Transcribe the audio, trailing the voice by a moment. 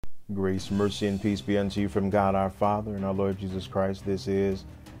Grace, mercy, and peace be unto you from God our Father and our Lord Jesus Christ. This is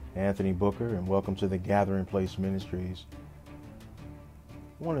Anthony Booker, and welcome to the Gathering Place Ministries.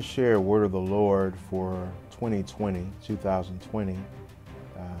 I want to share a word of the Lord for 2020.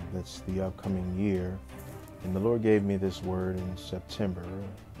 That's the upcoming year. And the Lord gave me this word in September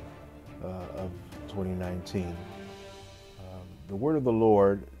of 2019. The word of the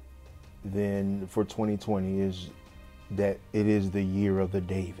Lord then for 2020 is that it is the year of the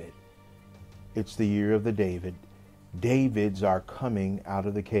David. It's the year of the David. Davids are coming out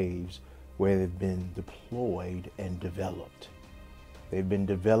of the caves where they've been deployed and developed. They've been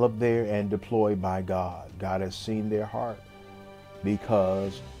developed there and deployed by God. God has seen their heart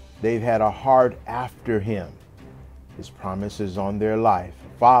because they've had a heart after him. His promise is on their life.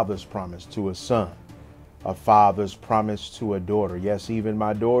 A father's promise to a son. A father's promise to a daughter. Yes, even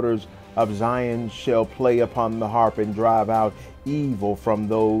my daughters of Zion shall play upon the harp and drive out evil from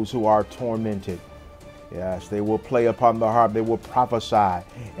those who are tormented. Yes, they will play upon the harp. They will prophesy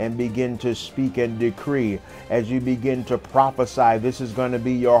and begin to speak and decree. As you begin to prophesy, this is going to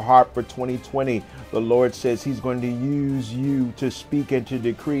be your harp for 2020. The Lord says he's going to use you to speak and to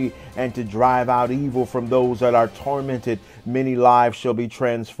decree and to drive out evil from those that are tormented. Many lives shall be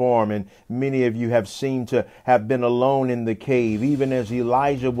transformed, and many of you have seemed to have been alone in the cave, even as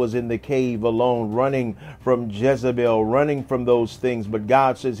Elijah was in the cave alone, running from Jezebel, running from those things. But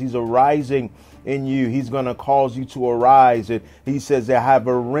God says he's arising in you. He's going to cause you to arise. And he says, I have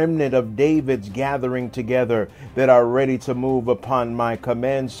a remnant of Davids gathering together that are ready to move upon my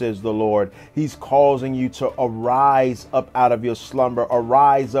command, says the Lord. He's causing you to arise up out of your slumber,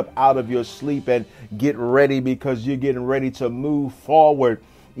 arise up out of your sleep, and get ready, because you're getting ready to move forward.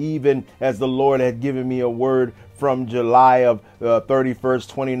 Even as the Lord had given me a word from July of 31st,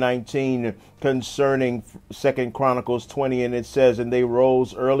 2019 concerning 2 Chronicles 20. And it says, and they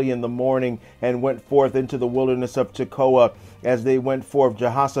rose early in the morning and went forth into the wilderness of Tekoa. As they went forth,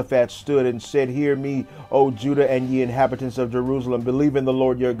 Jehoshaphat stood and said, hear me, O Judah, and ye inhabitants of Jerusalem. Believe in the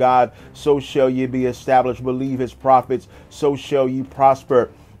Lord your God, so shall ye be established. Believe his prophets, so shall ye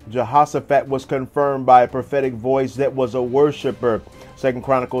prosper. Jehoshaphat was confirmed by a prophetic voice that was a worshiper. 2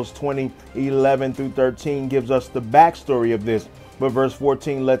 Chronicles 20, 11 through 13 gives us the backstory of this. But verse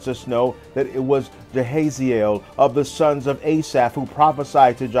 14 lets us know that it was Jehaziel of the sons of Asaph who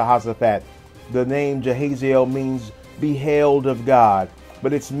prophesied to Jehoshaphat. The name Jehaziel means beheld of God,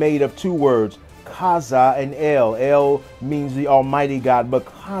 but it's made of two words, Kaza and El. El means the Almighty God, but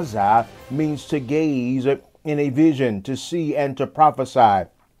Kaza means to gaze in a vision, to see and to prophesy.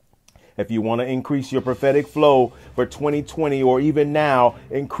 If you want to increase your prophetic flow for 2020 or even now,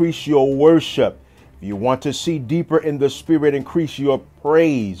 increase your worship. If you want to see deeper in the spirit, increase your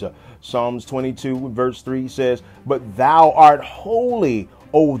praise. Psalms 22 verse 3 says, but thou art holy,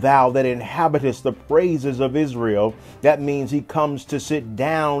 O thou that inhabitest the praises of Israel. That means he comes to sit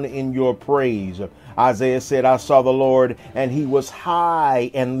down in your praise. Isaiah said, I saw the Lord and he was high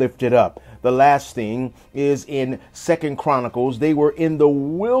and lifted up. The last thing is in 2 Chronicles. They were in the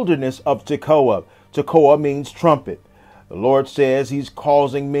wilderness of Tekoa. Tekoa means trumpet. The Lord says he's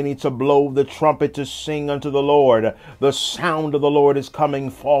causing many to blow the trumpet to sing unto the Lord. The sound of the Lord is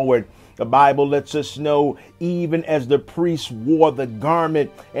coming forward. The Bible lets us know, even as the priests wore the garment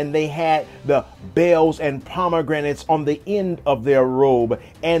and they had the bells and pomegranates on the end of their robe,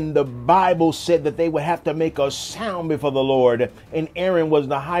 and the Bible said that they would have to make a sound before the Lord. And Aaron was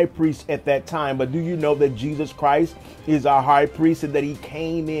the high priest at that time. But do you know that Jesus Christ is our high priest, and that he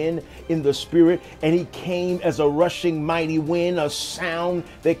came in the spirit, and he came as a rushing mighty wind, a sound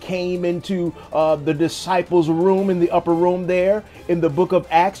that came into the disciples' room in the upper room there in the book of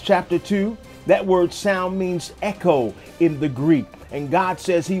Acts chapter 2. That word sound means echo in the Greek. And God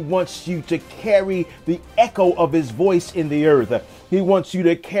says he wants you to carry the echo of his voice in the earth. He wants you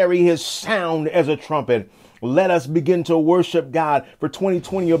to carry his sound as a trumpet. Let us begin to worship God. For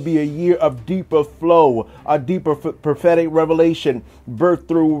 2020 will be a year of deeper flow, a deeper prophetic revelation, birthed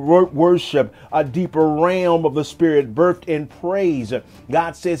through worship, a deeper realm of the spirit, birthed in praise.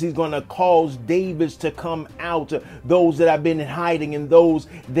 God says he's going to cause Davids to come out, those that have been hiding and those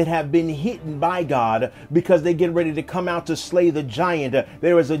that have been hidden by God, because they're getting ready to come out to slay the giant.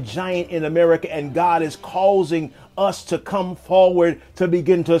 There is a giant in America, and God is causing us to come forward to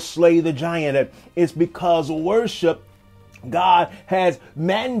begin to slay the giant. It's because worship, God has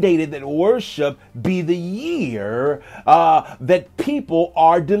mandated that worship be the year that people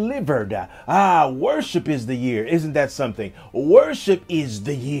are delivered. Worship is the year. Isn't that something? Worship is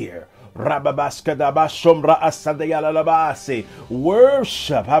the year. Worship.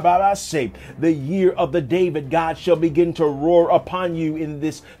 The year of the David. God shall begin to roar upon you in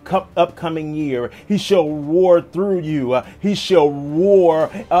this upcoming year. He shall roar through you. He shall roar.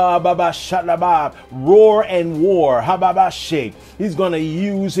 Roar and war. He's going to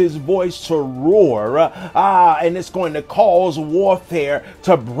use his voice to roar. And it's going to cause warfare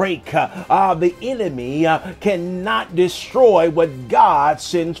to break. The enemy cannot destroy what God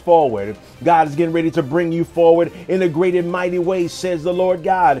sends forward. God is getting ready to bring you forward in a great and mighty way, says the Lord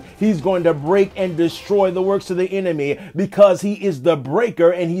God. He's going to break and destroy the works of the enemy because he is the breaker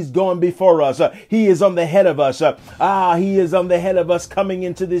and he's going before us. He is on the head of us. He is on the head of us coming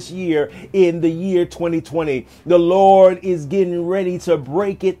into this year, in the year 2020. The Lord is getting ready to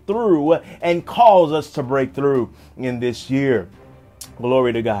break it through and cause us to break through in this year.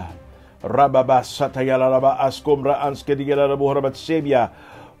 Glory to God.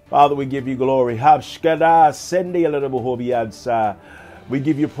 Father, we give you glory. We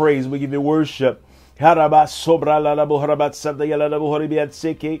give you praise. We give you worship.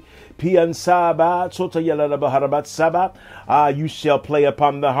 You shall play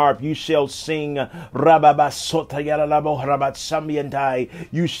upon the harp. You shall sing.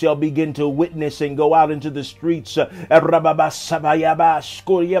 You shall begin to witness and go out into the streets.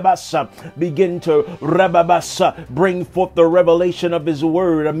 Begin to bring forth the revelation of his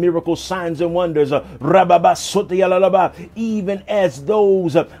word, miracle signs and wonders. Even as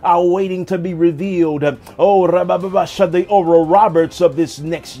those are waiting to be revealed. Oh, the Oral Roberts of this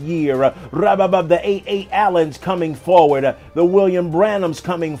next year. The A.A. Allens coming forward. The William Branhams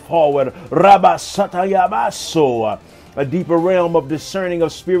coming forward. A deeper realm of discerning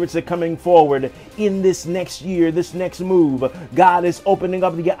of spirits are coming forward in this next year, this next move. God is opening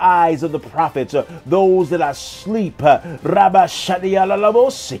up the eyes of the prophets, those that are asleep.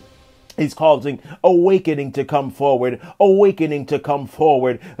 He's causing awakening to come forward. Awakening to come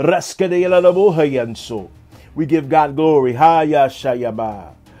forward. We give God glory.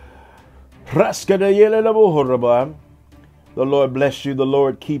 The Lord bless you. The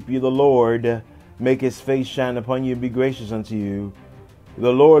Lord keep you. The Lord make his face shine upon you and be gracious unto you.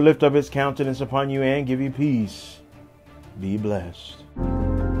 The Lord lift up his countenance upon you and give you peace. Be blessed.